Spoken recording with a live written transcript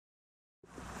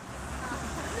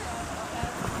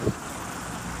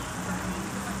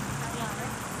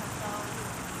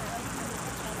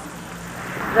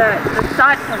the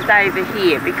site was over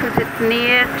here because it's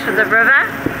near to the river,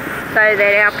 so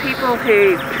that our people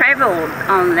who travelled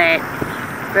on that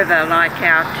river, like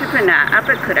our tupuna,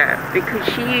 Apakura, because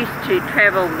she used to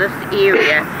travel this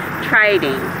area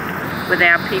trading with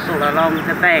our people along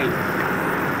the bank,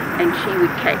 and she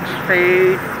would catch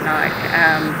food like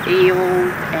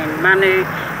eels and manu,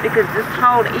 because this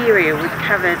whole area was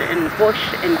covered in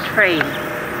bush and trees,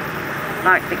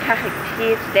 like the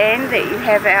kahakia stand that you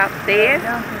have out there.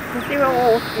 There were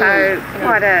also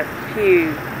quite a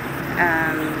few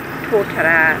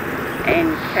tōtara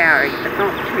and kauri, but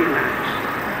not too much.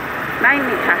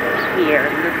 Mainly kahakia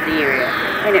in this area,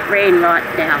 and it ran right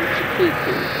down to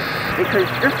Kiki, because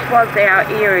this was our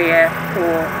area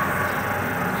for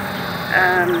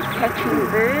catching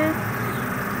birds,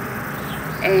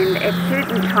 and at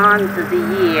certain times of the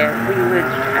year we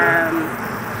would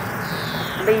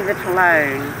leave it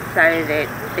alone so that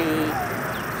the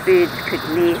birds could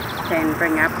nest and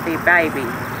bring up their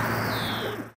babies.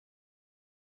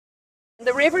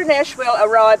 The Reverend Ashwell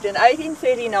arrived in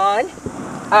 1839,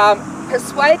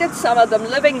 persuaded some of them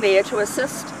living there to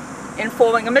assist in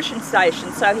forming a mission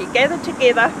station. So he gathered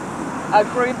together a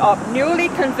group of newly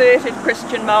converted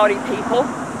Christian Māori people,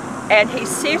 and he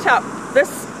set up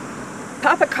this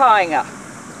papakainga,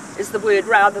 is the word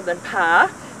rather than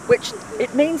pa, which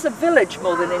it means a village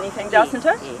more than anything, doesn't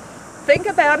it? Yes. Think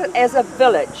about it as a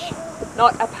village,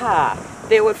 not a pa.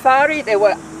 There were whāri, there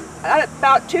were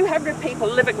about 200 people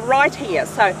living right here,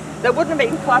 so they wouldn't have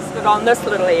been clustered on this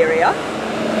little area.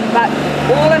 But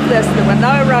all of this, there were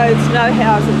no roads, no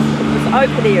houses, it was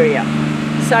open area.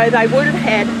 So they would have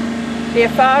had their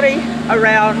whāri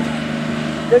around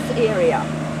this area.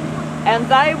 And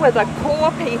they were the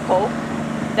core people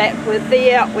that were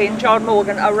there when John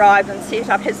Morgan arrived and set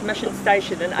up his mission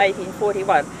station in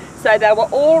 1841. So they were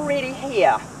already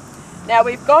here. Now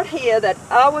we've got here that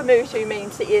Awamutu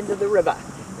means the end of the river.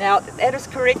 Now that is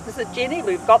correct, is it, Jenny?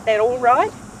 We've got that all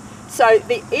right? So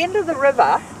the end of the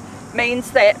river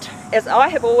means that, as I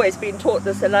have always been taught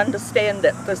this and understand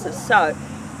that this is so,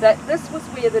 that this was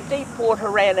where the deep water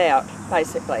ran out,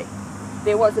 basically.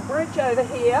 There was a bridge over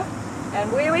here,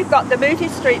 and where we've got the Muti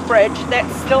Street Bridge,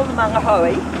 that's still the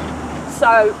Mangahoe.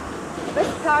 So this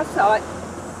car site,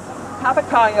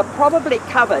 papakainga, probably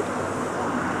covered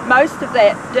most of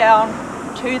that down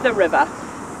to the river.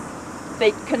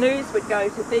 The canoes would go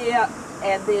to there,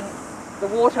 and then the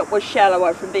water was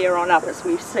shallower from there on up, as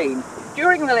we've seen.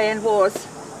 During the land wars,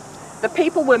 the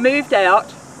people were moved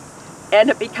out, and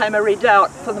it became a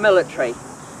redoubt for the military.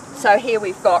 So here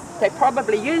we've got, they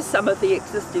probably used some of the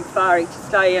existing whāri to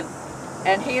stay in,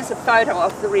 and here's a photo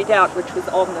of the redoubt which was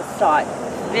on this site.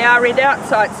 There are redoubt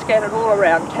sites scattered all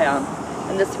around town,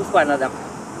 and this was one of them.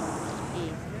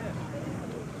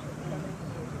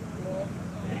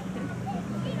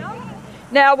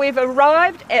 Now we've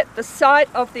arrived at the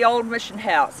site of the old mission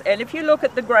house, and if you look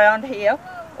at the ground here,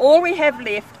 all we have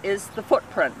left is the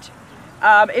footprint.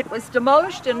 It was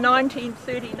demolished in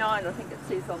 1939, I think it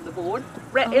says on the board,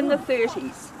 in the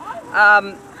 30s.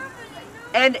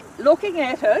 And looking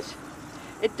at it,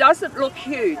 it doesn't look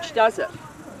huge, does it?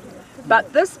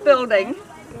 But this building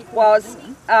was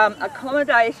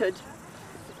accommodated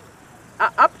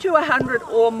up to 100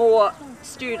 or more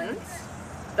students.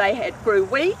 They grew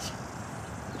wheat,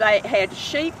 they had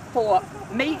sheep for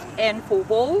meat and for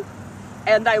wool,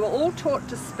 and they were all taught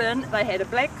to spin. They had a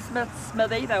blacksmith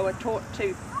smithy, they were taught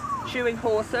to shoeing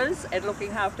horses and looking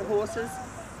after horses,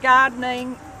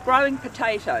 gardening, growing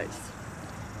potatoes.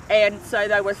 And so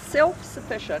they were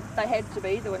self-sufficient. They had to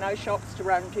be. There were no shops to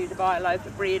run to buy a loaf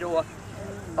of bread or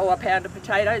a pound of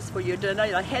potatoes for your dinner.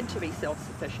 They had to be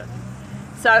self-sufficient.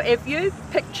 So if you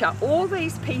picture all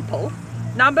these people,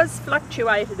 numbers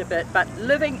fluctuated a bit, but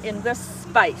living in this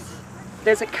space.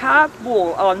 There's a carved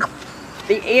wall on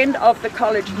the end of the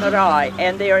college marae,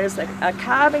 and there is a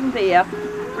carving there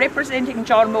representing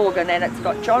John Morgan, and it's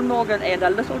got John Morgan and a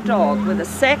little dog with a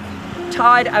sack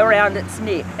tied around its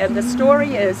neck. And the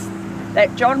story is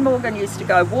that John Morgan used to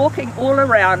go walking all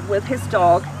around with his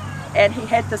dog, and he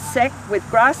had the sack with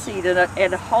grass seed in it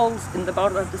and holes in the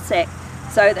bottom of the sack,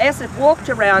 so as it walked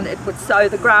around it would sow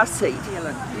the grass seed.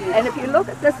 And if you look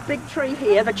at this big tree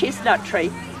here, the chestnut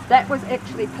tree, that was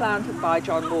actually planted by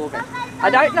John Morgan. I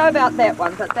don't know about that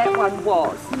one, but that one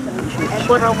was. And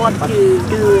what I want to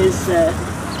do is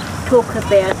talk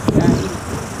about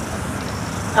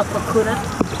Apakura,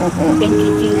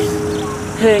 introduce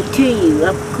her to you.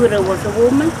 Apakura was a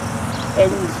woman,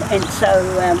 and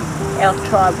so our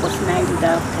tribe was named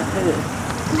after her.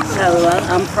 So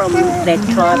I'm from that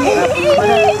tribe of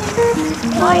Apakura.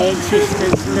 My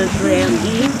ancestors lived around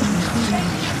here.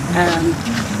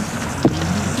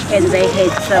 and they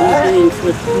had some doings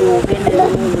with Morgan and all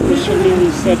the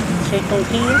missionaries that settled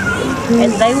here.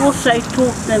 And they also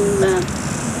taught them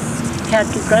how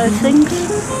to grow things.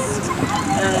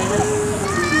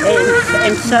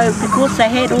 And so because they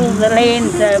had all the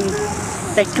land,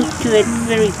 they took to it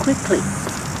very quickly.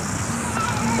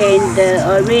 And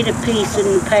I read a piece in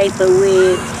the paper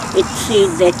where it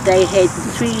said that they had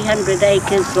 300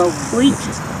 acres of wheat,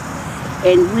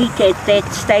 and wheat at that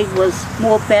stage was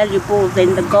more valuable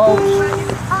than the gold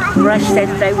rush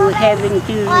that they were having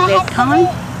during that time.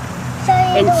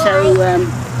 And so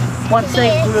once they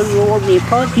grew all their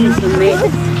produce and that,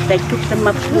 they took them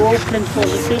up to Auckland for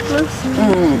the settlers.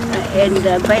 And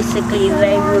basically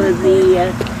they were the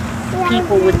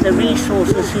people with the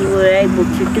resources who were able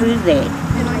to do that.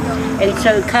 And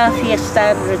so Kawhia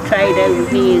started a trade over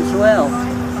there as well.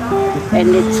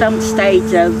 And at some stage,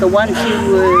 the ones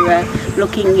who were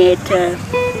looking at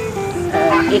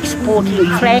exporting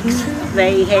flax,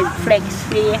 they had flax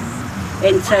there,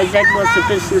 and so that was a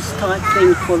business type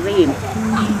thing for them.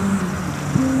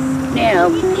 Now,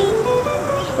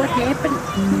 what happened?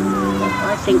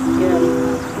 I think we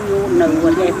all know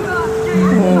what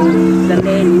happened. The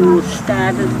land war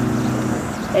started.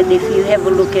 And if you have a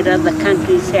look at other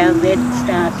countries, how that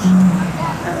starts,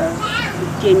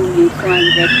 generally you find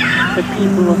that the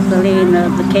people of the land are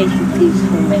the casualties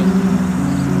for that.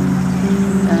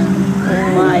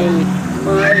 My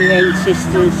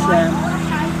ancestors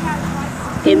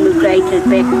emigrated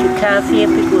back to Kawhia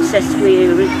because that's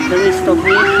where the rest of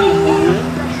their people were.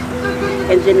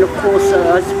 And then of course,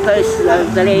 I suppose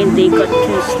the land there got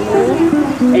too small,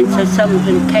 and so some of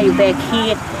them came back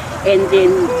here, and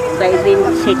then they then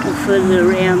settled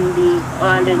further around the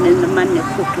island in the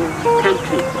Maniputu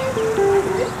country.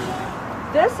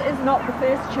 This is not the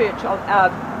first church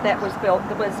that was built.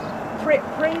 There was pre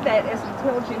that, as I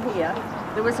told you here,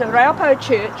 there was a Raupo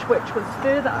church which was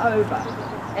further over.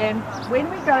 And when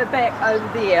we go back over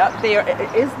there, there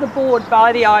is the board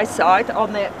by the eyesight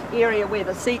on that area where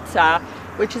the seats are,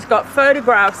 which has got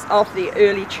photographs of the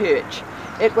early church.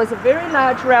 It was a very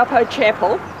large Raupo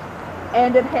chapel,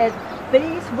 and it had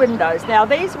these windows. Now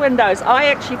these windows, I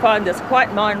actually find this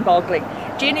quite mind-boggling.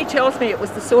 Jenny tells me it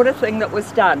was the sort of thing that was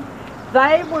done.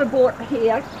 They were brought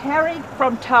here, carried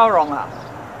from Tauranga.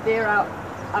 There are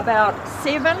about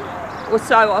 7 or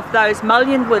so of those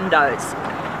mullioned windows,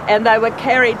 and they were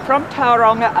carried from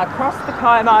Tauranga across the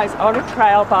Kaimais on a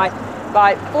trail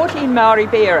by 14 Maori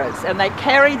bearers, and they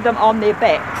carried them on their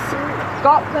backs.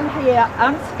 Got them here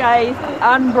unscathed,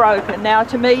 unbroken. Now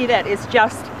to me that is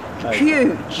just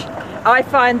huge. I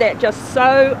find that just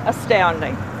so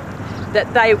astounding that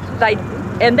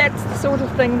and that's the sort of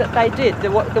thing that they did.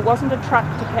 There wasn't a truck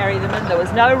to carry them in, there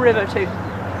was no river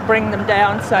to bring them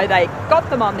down, so they got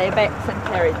them on their backs and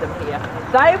carried them here.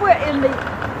 They were in the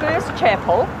first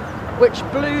chapel, which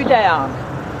blew down,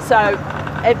 so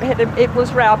it was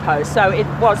Raupo, so it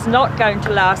was not going to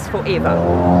last forever.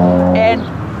 And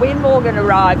when Morgan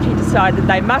arrived, he decided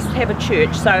they must have a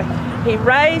church, so he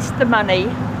raised the money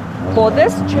for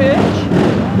this church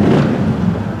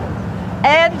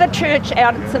and the church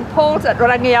out at St Paul's at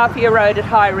Rangiawhia Road at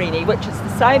Hairini, which is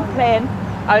the same plan,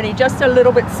 only just a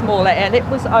little bit smaller, and it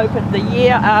was opened the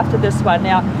year after this one.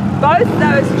 Now, both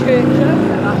those churches,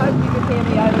 and I hope you can hear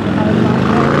me over the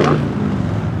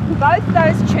mobile, both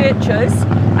those churches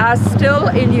are still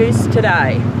in use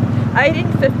today.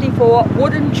 1854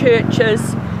 wooden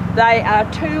churches. They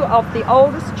are 2 of the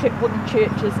oldest wooden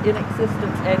churches in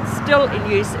existence and still in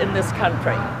use in this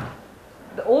country.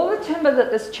 All the timber that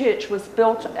this church was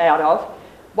built out of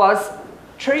were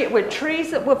trees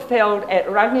that were felled at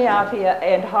Rangiawhia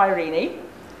and Hairini,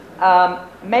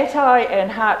 Matai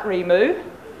and Hartrimu.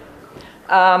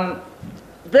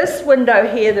 This window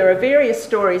here, there are various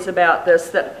stories about this,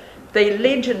 that the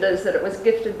legend is that it was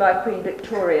gifted by Queen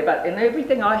Victoria, but in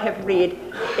everything I have read,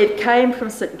 it came from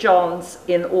St John's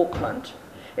in Auckland.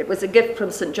 It was a gift from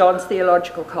St John's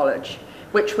Theological College,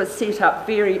 which was set up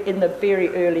in the very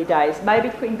early days. Maybe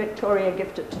Queen Victoria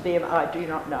gifted it to them, I do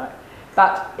not know.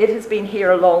 But it has been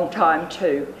here a long time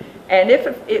too. And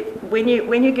when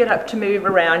you get up to move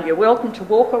around, you're welcome to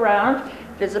walk around.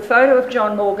 There's a photo of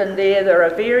John Morgan there. There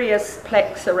are various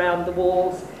plaques around the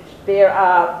walls. There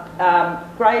are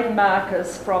grave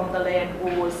markers from the land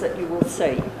wars that you will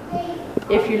see.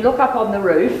 If you look up on the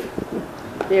roof,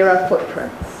 there are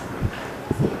footprints.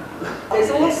 There's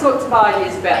all sorts of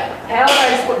ideas about how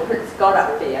those footprints got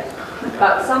up there,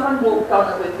 but someone walked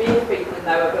on it with bare feet when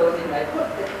they were building. They put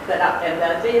that up, and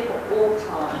they're there for all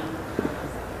time.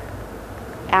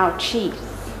 Our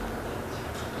chiefs,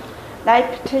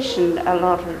 they petitioned a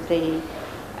lot of the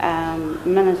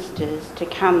ministers to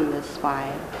come this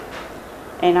way.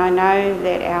 And I know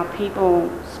that our people,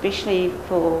 especially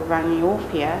for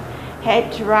Rangiorpia,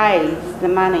 had to raise the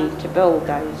money to build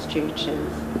those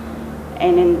churches.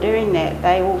 And in doing that,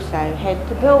 they also had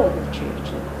to build the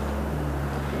churches.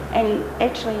 And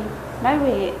actually,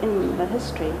 nowhere in the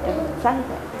history does it say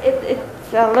that.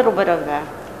 It's a little bit of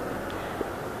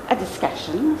a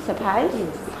discussion, I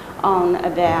suppose, on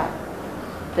about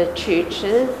the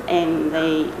churches and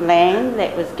the land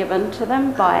that was given to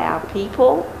them by our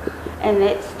people, and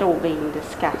that's still being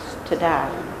discussed today.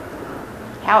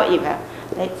 However,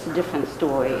 that's a different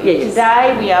story. Yes.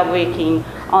 Today we are working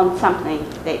on something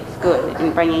that's good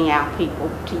in bringing our people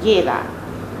together,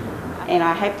 and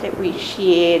I hope that we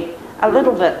shared a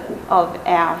little bit of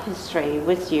our history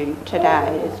with you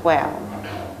today as well.